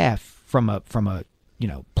first half from a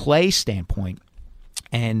play standpoint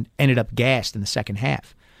and ended up gassed in the second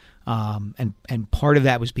half. And part of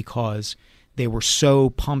that was because they were so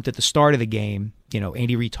pumped at the start of the game.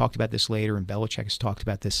 Andy Reid talked about this later, and Belichick has talked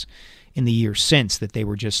about this in the years since, that they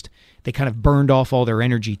kind of burned off all their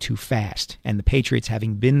energy too fast. And the Patriots,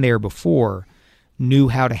 having been there before, knew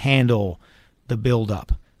how to handle the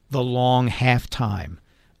build-up, the long halftime,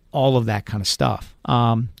 all of that kind of stuff.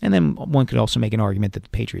 And then one could also make an argument that the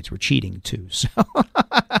Patriots were cheating too. So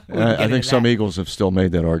I think some Eagles have still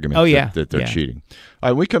made that argument that they're cheating. All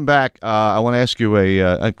right, when we come back, I want to ask you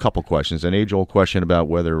a couple questions. An age-old question about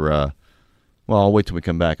whether I'll wait till we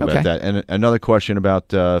come back about that. And another question about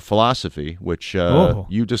philosophy, which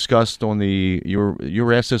you discussed on you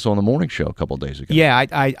were asked this on the morning show a couple of days ago. Yeah,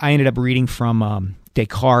 I ended up reading from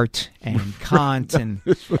Descartes and Kant and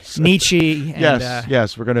Nietzsche. And,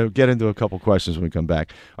 yes, we're going to get into a couple questions when we come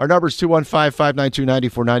back. Our number is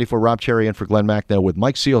 215-592-9494. Rob Cherry in for Glenn Macnow with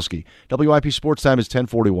Mike Sealski. WIP Sports Time is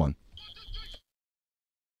 10:41.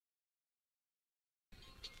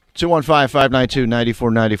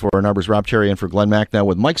 215-592-9494. Our number is Rob Cherry in for Glenn Macnow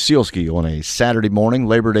with Mike Sealski on a Saturday morning,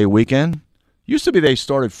 Labor Day weekend. Used to be they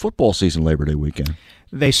started football season Labor Day weekend.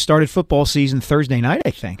 They started football season Thursday night,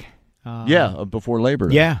 I think. Before Labor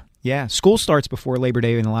Day. Yeah. School starts before Labor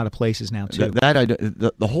Day in a lot of places now, too.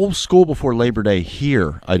 The whole school before Labor Day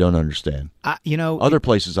here, I don't understand. Other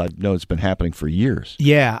places I know it's been happening for years.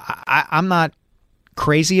 Yeah, I'm not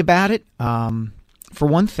crazy about it. For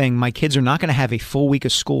one thing, my kids are not going to have a full week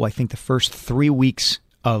of school, I think, the first 3 weeks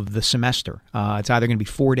of the semester. It's either going to be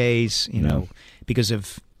 4 days, because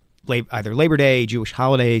of either Labor Day, Jewish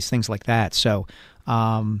holidays, things like that. So,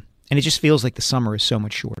 and it just feels like the summer is so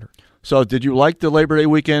much shorter. So did you like the Labor Day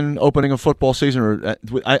weekend opening of football season? Or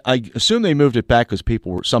I assume they moved it back because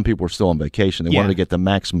some people were still on vacation. They wanted to get the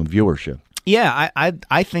maximum viewership. Yeah,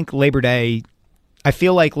 I think Labor Day, I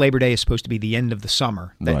feel like Labor Day is supposed to be the end of the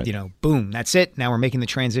summer. That, boom, that's it. Now we're making the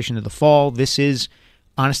transition to the fall. This is,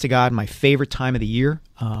 honest to God, my favorite time of the year.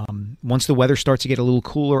 Once the weather starts to get a little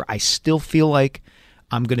cooler, I still feel like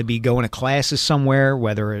I'm going to be going to classes somewhere,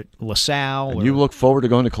 whether at LaSalle. And you look forward to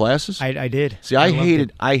going to classes? I did. See, I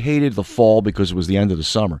hated the fall because it was the end of the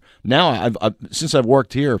summer. Now, since I've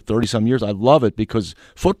worked here 30-some years, I love it because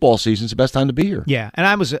football season is the best time to be here. Yeah, and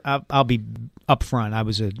I'll be upfront. I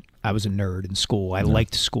was a nerd in school. I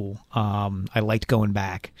liked school. I liked going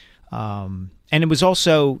back. And it was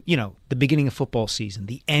also, the beginning of football season,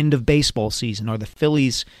 the end of baseball season, or the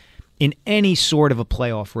Phillies in any sort of a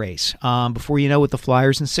playoff race. Before you know it, the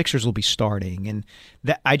Flyers and Sixers will be starting. And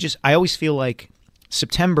that I always feel like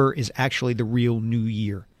September is actually the real new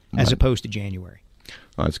year as opposed to January.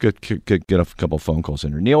 It's good. Get a couple of phone calls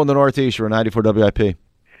in here. Neil in the Northeast, you're on 94 WIP.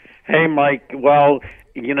 Hey, Mike. Well,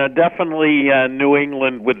 definitely New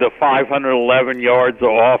England with the 511 yards of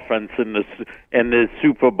offense in the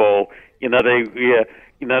Super Bowl.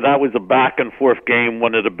 That was a back and forth game,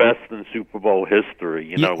 one of the best in Super Bowl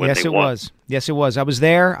history. Yes, it was. Yes, it was. I was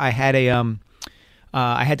there. I had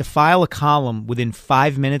I had to file a column within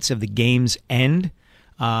 5 minutes of the game's end,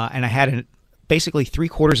 and I had basically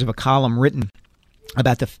 3/4 of a column written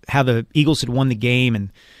about how the Eagles had won the game,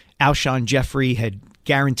 and Alshon Jeffrey had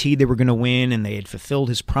guaranteed they were going to win and they had fulfilled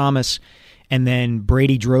his promise. And then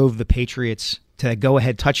Brady drove the Patriots to a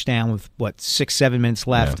go-ahead touchdown with, 6-7 minutes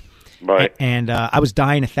left. Yeah. Right. And I was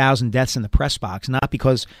dying 1,000 deaths in the press box, not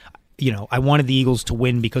because I wanted the Eagles to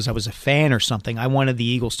win because I was a fan or something. I wanted the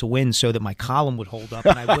Eagles to win so that my column would hold up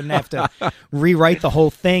and I wouldn't have to rewrite the whole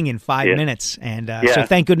thing in 5 minutes. And so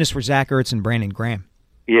thank goodness for Zach Ertz and Brandon Graham.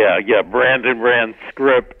 Yeah. Brandon ran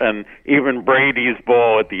script, and even Brady's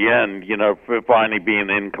ball at the end, finally being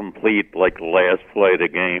incomplete like the last play of the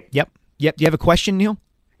game. Yep. Do you have a question, Neil?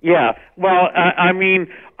 Yeah. Well, I mean,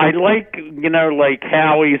 I like, like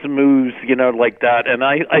Howie's moves, like that. And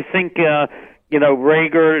I think,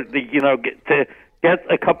 Rager, to get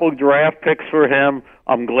a couple of draft picks for him,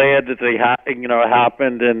 I'm glad that they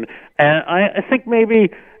happened. And I think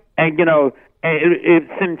maybe,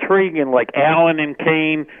 it's intriguing, like Allen and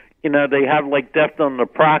Kane, they have like depth on the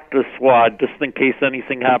practice squad just in case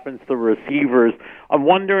anything happens to receivers. I'm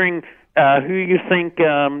wondering who you think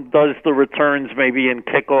does the returns maybe in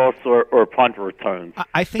kickoffs or punt returns.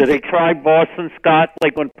 I think. Did they try Boston Scott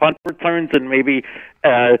like on punt returns and maybe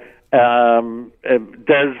Dez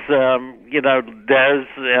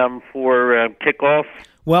for kickoffs?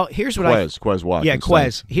 Well, here's what Quez Watkins. Yeah,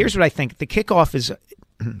 Quez. Here's what I think. The kickoff is,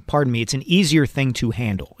 pardon me, it's an easier thing to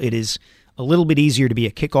handle. It is a little bit easier to be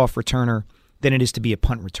a kickoff returner than it is to be a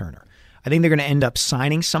punt returner. I think they're going to end up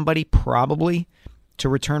signing somebody probably to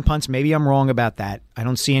return punts. Maybe I'm wrong about that. I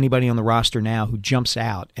don't see anybody on the roster now who jumps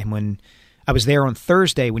out. And when I was there on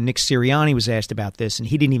Thursday when Nick Sirianni was asked about this, and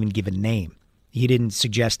he didn't even give a name. He didn't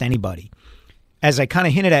suggest anybody. As I kind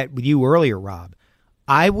of hinted at with you earlier, Rob,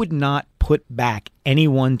 I would not put back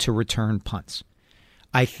anyone to return punts.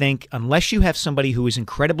 I think unless you have somebody who is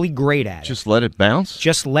incredibly great at it. Just let it bounce?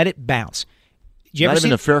 Just let it bounce. Not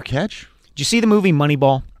even a fair catch? Did you see the movie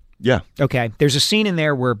Moneyball? Yeah. Okay. There's a scene in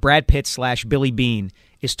there where Brad Pitt / Billy Beane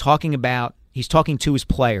is talking to his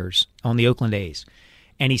players on the Oakland A's.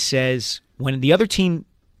 And he says, when the other team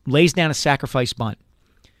lays down a sacrifice bunt,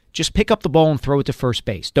 just pick up the ball and throw it to first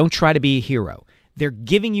base. Don't try to be a hero. They're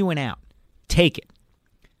giving you an out. Take it.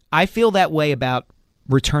 I feel that way about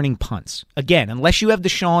returning punts. Again, unless you have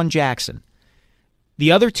Deshaun Jackson,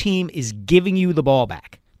 the other team is giving you the ball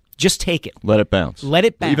back. Just take it. Let it bounce. Let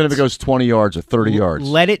it bounce. Even if it goes 20 yards or 30 yards.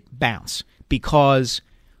 Let it bounce. Because,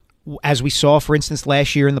 as we saw, for instance,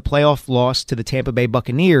 last year in the playoff loss to the Tampa Bay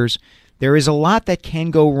Buccaneers, there is a lot that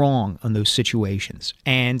can go wrong in those situations.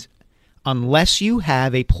 And unless you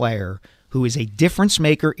have a player who is a difference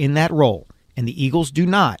maker in that role, and the Eagles do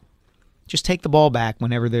not, just take the ball back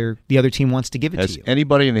whenever the other team wants to give it to you. Has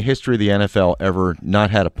anybody in the history of the NFL ever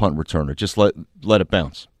not had a punt returner? Just let it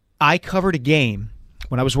bounce. I covered a game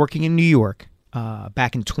when I was working in New York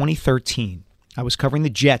back in 2013. I was covering the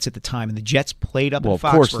Jets at the time, and the Jets played up in Foxborough.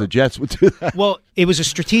 Well, of course the Jets would do that. Well, it was a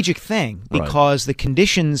strategic thing because the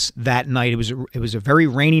conditions that night, it was a very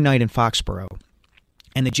rainy night in Foxborough,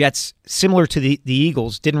 and the Jets, similar to the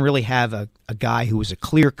Eagles, didn't really have a guy who was a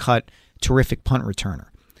clear-cut, terrific punt returner.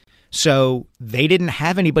 So they didn't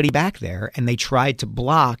have anybody back there, and they tried to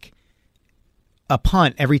block a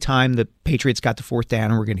punt every time the Patriots got to fourth down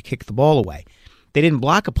and were going to kick the ball away. They didn't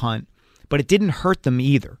block a punt, but it didn't hurt them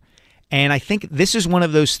either. And I think this is one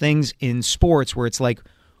of those things in sports where it's like,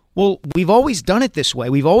 well, we've always done it this way.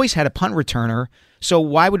 We've always had a punt returner, so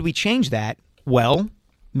why would we change that? Well,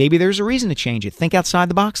 maybe there's a reason to change it. Think outside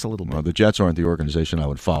the box a little bit. Well, the Jets aren't the organization I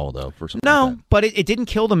would follow, though, for something No, like that. but it didn't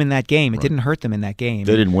kill them in that game. It didn't hurt them in that game.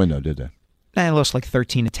 They didn't win, though, did they? They lost like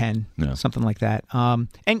 13-10, something like that.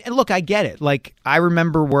 And look, I get it. Like, I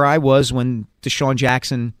remember where I was when Deshaun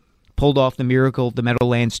Jackson pulled off the miracle of the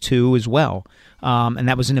Meadowlands 2 as well. And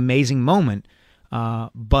that was an amazing moment.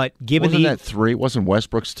 But given Wasn't that 3? Wasn't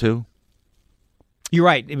Westbrook's 2? You're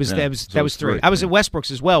right. That was 3. I was at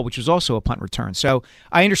Westbrook's as well, which was also a punt return. So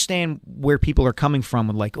I understand where people are coming from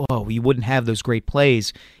with like, oh, you wouldn't have those great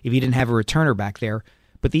plays if you didn't have a returner back there.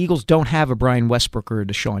 But the Eagles don't have a Brian Westbrook or a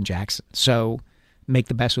Deshaun Jackson. So make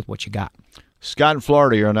the best with what you got. Scott in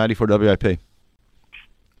Florida, you're on 94 WIP. Hey,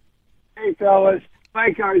 fellas.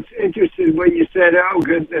 Mike, I was interested when you said, oh,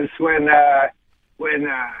 goodness, when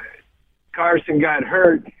Carson got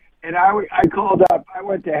hurt. And I called up. I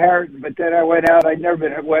went to Harrington, but then I went out. I'd never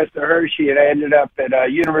been west of Hershey, and I ended up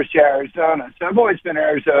at University of Arizona. So I've always been an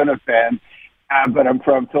Arizona fan, but I'm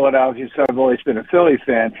from Philadelphia, so I've always been a Philly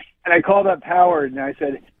fan. And I called up Howard, and I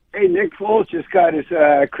said, hey, Nick Foles just got his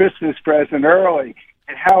Christmas present early.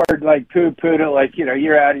 And Howard, like, poo-pooed it, like,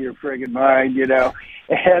 you're out of your friggin' mind,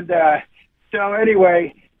 And so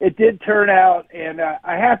anyway, it did turn out, and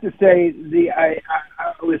I have to say I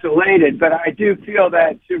was elated, but I do feel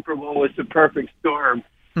that Super Bowl was the perfect storm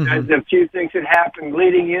The few things that happened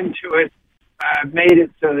leading into it made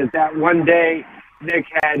it so that one day Nick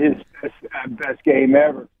had his best game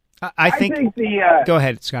ever. I think the go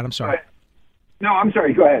ahead, Scott. I'm sorry. No, I'm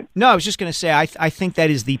sorry. Go ahead. No, I was just going to say I think that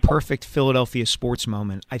is the perfect Philadelphia sports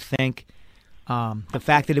moment. I think the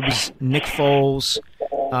fact that it was Nick Foles,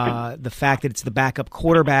 the fact that it's the backup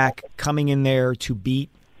quarterback coming in there to beat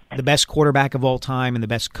the best quarterback of all time and the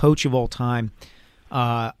best coach of all time,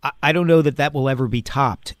 I don't know that will ever be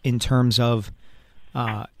topped in terms of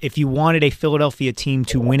if you wanted a Philadelphia team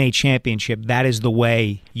to win a championship, that is the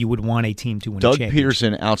way you would want a team to win a championship. Doug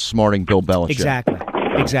Peterson outsmarting Bill Belichick.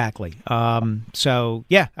 Exactly. So,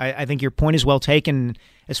 yeah, I think your point is well taken.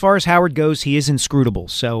 As far as Howard goes, he is inscrutable.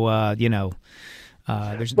 So,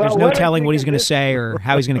 there's no telling what he's going to say or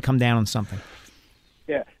how he's going to come down on something.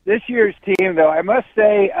 Yeah. This year's team, though, I must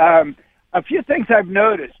say a few things I've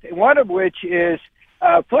noticed, one of which is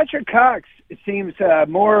Fletcher Cox seems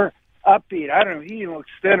more upbeat. I don't know. He looks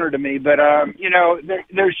thinner to me, but,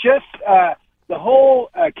 there's just the whole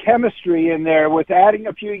chemistry in there with adding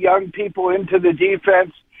a few young people into the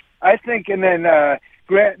defense, I think, and then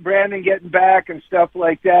Brandon getting back and stuff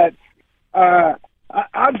like that.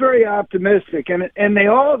 I'm very optimistic. And they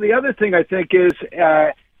all, the other thing I think is,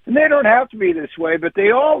 and they don't have to be this way, but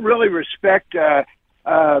they all really respect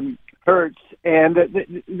Hurts, and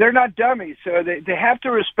they're not dummies, so they have to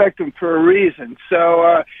respect him for a reason.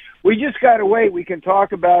 So we just got to wait. We can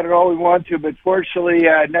talk about it all we want to, but fortunately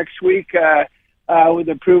next week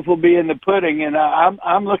the proof will be in the pudding, and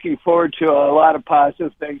I'm looking forward to a lot of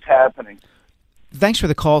positive things happening. Thanks for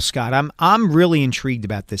the call, Scott. I'm really intrigued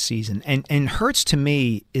about this season, and Hurts to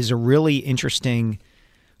me is a really interesting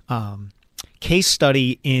case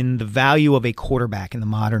study in the value of a quarterback in the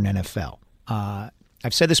modern NFL.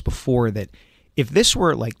 I've said this before that if this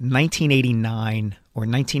were like 1989 or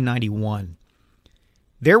 1991,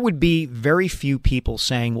 there would be very few people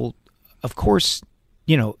saying, well, of course,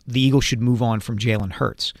 the Eagles should move on from Jalen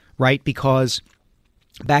Hurts, right? Because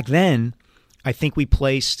back then, I think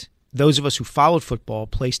those of us who followed football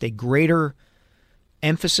placed a greater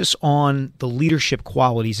emphasis on the leadership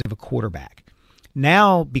qualities of a quarterback.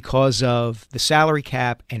 Now, because of the salary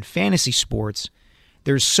cap and fantasy sports,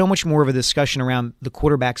 there's so much more of a discussion around the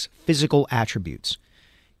quarterback's physical attributes.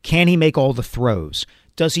 Can he make all the throws?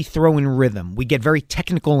 Does he throw in rhythm? We get very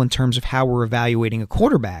technical in terms of how we're evaluating a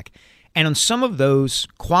quarterback. And on some of those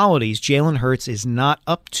qualities, Jalen Hurts is not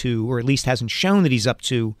up to, or at least hasn't shown that he's up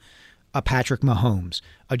to, a Patrick Mahomes,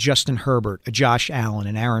 a Justin Herbert, a Josh Allen,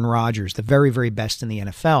 and Aaron Rodgers, the very, very best in the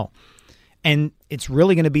NFL. And it's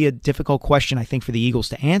really going to be a difficult question, I think, for the Eagles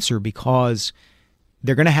to answer because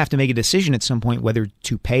they're going to have to make a decision at some point whether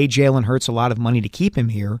to pay Jalen Hurts a lot of money to keep him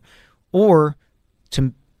here or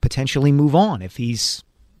to potentially move on if he's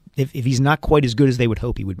not quite as good as they would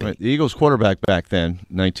hope he would be. Right. The Eagles quarterback back then,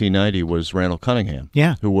 1990, was Randall Cunningham,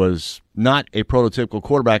 who was not a prototypical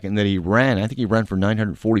quarterback in that he ran. I think he ran for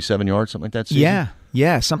 947 yards, something like that season.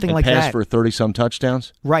 Yeah, something like that. Passed for 30-some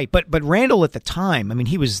touchdowns. Right, but Randall at the time, I mean,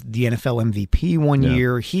 he was the NFL MVP one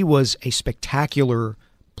year. He was a spectacular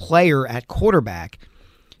player at quarterback.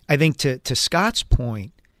 I think to Scott's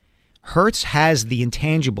point, Hurts has the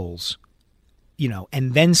intangibles,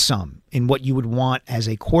 and then some in what you would want as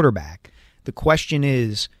a quarterback. The question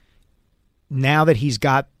is, now that he's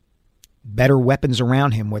got better weapons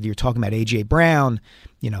around him, whether you're talking about A.J. Brown,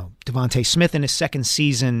 Devontae Smith in his second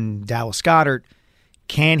season, Dallas Goedert,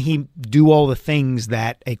 can he do all the things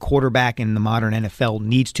that a quarterback in the modern NFL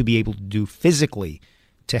needs to be able to do physically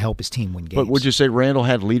to help his team win games? But would you say Randall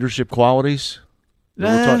had leadership qualities?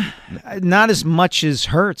 Not as much as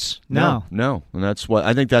Hurts. No. And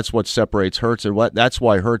I think that's what separates Hurts, and that's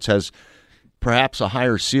why Hurts has perhaps a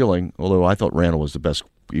higher ceiling. Although I thought Randall was the best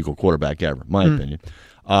Eagle quarterback ever, in my opinion.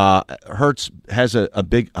 Hurts has a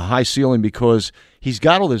high ceiling because he's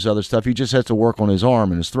got all this other stuff. He just has to work on his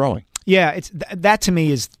arm and his throwing. Yeah, that to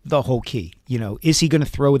me is the whole key. Is he going to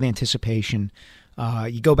throw with anticipation?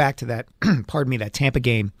 You go back to that, that Tampa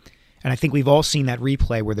game. And I think we've all seen that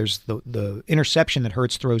replay where there's the interception that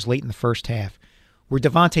Hurts throws late in the first half where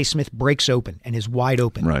Devontae Smith breaks open and is wide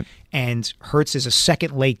open. Right. And Hurts is a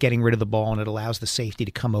second late getting rid of the ball, and it allows the safety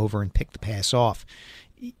to come over and pick the pass off.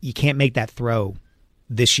 You can't make that throw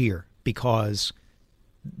this year because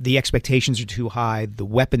the expectations are too high, the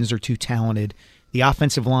weapons are too talented, the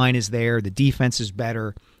offensive line is there, the defense is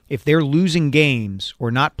better. If they're losing games or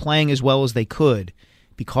not playing as well as they could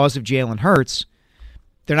because of Jalen Hurts,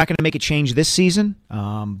 they're not going to make a change this season,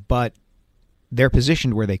 but they're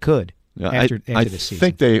positioned where they could. after I this season.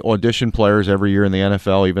 think they audition players every year in the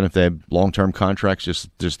NFL, even if they have long-term contracts,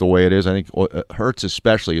 just the way it is. I think Hurts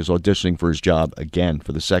especially is auditioning for his job again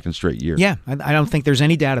for the second straight year. Yeah, I don't think there's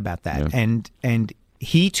any doubt about that. Yeah. And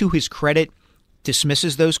he, to his credit,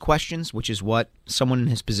 dismisses those questions, which is what someone in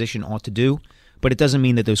his position ought to do. But it doesn't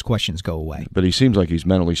mean that those questions go away. But he seems like he's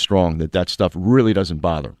mentally strong, that stuff really doesn't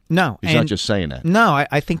bother. No. He's not just saying that. No,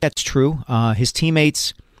 I think that's true. His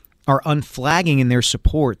teammates are unflagging in their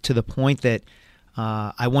support to the point that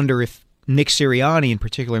I wonder if Nick Sirianni in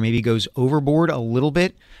particular maybe goes overboard a little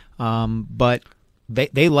bit. But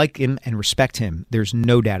they like him and respect him. There's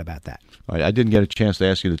no doubt about that. All right, I didn't get a chance to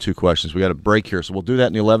ask you the two questions. We got a break here, so we'll do that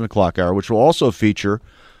in the 11 o'clock hour, which will also feature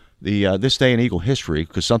the This Day in Eagle history,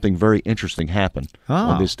 because something very interesting happened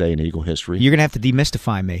on this day in Eagle history. You're going to have to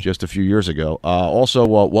demystify me. Just a few years ago. Also,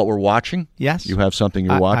 what we're watching. Yes. You have something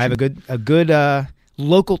you're watching? I have a good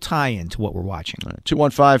local tie-in to what we're watching. Right.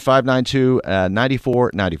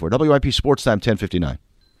 215-592-9494. WIP Sports Time, 10:59.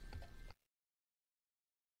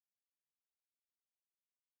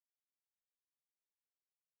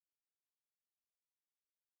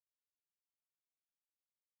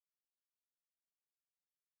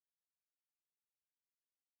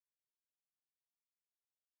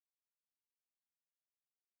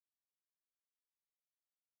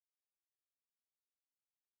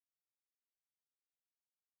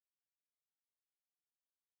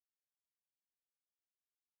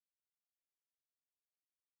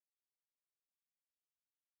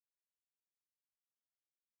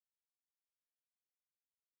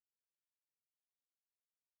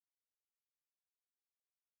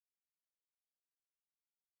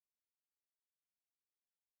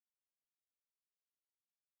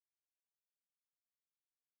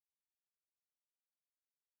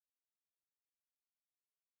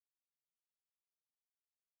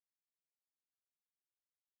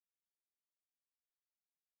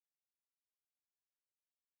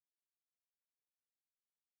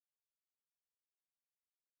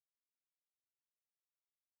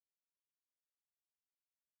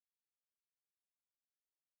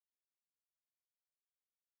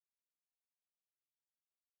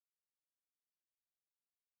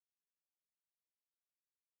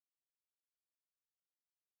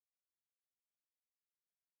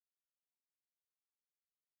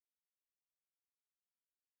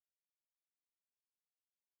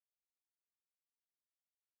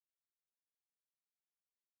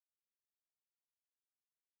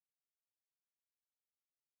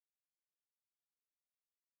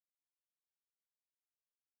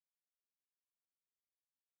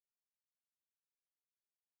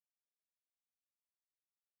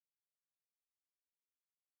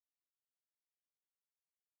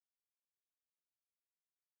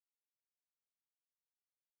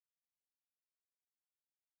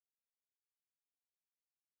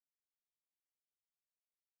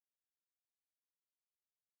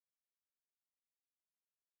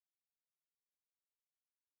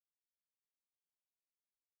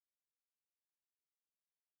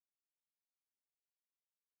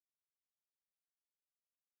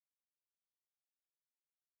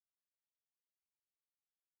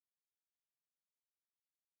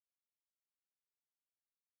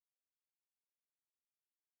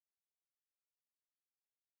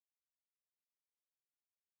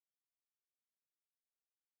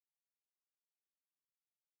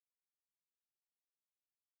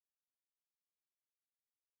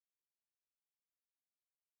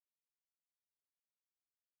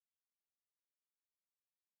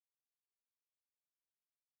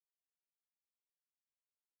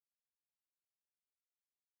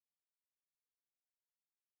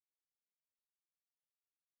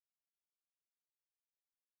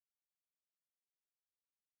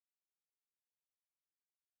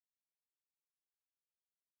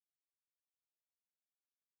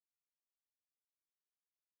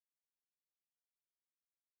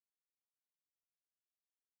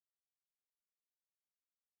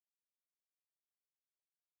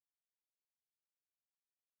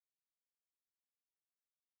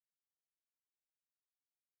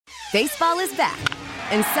 Baseball is back,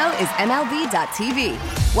 and so is MLB.tv.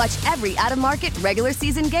 Watch every out-of-market regular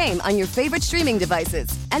season game on your favorite streaming devices,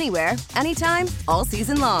 anywhere, anytime, all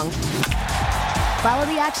season long. Follow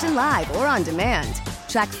the action live or on demand.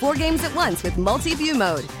 Track 4 games at once with multi-view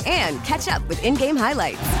mode and catch up with in-game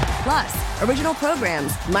highlights. Plus, original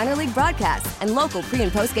programs, minor league broadcasts, and local pre-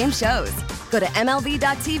 and post-game shows. Go to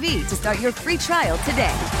MLB.tv to start your free trial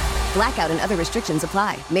today. Blackout and other restrictions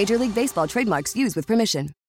apply. Major League Baseball trademarks used with permission.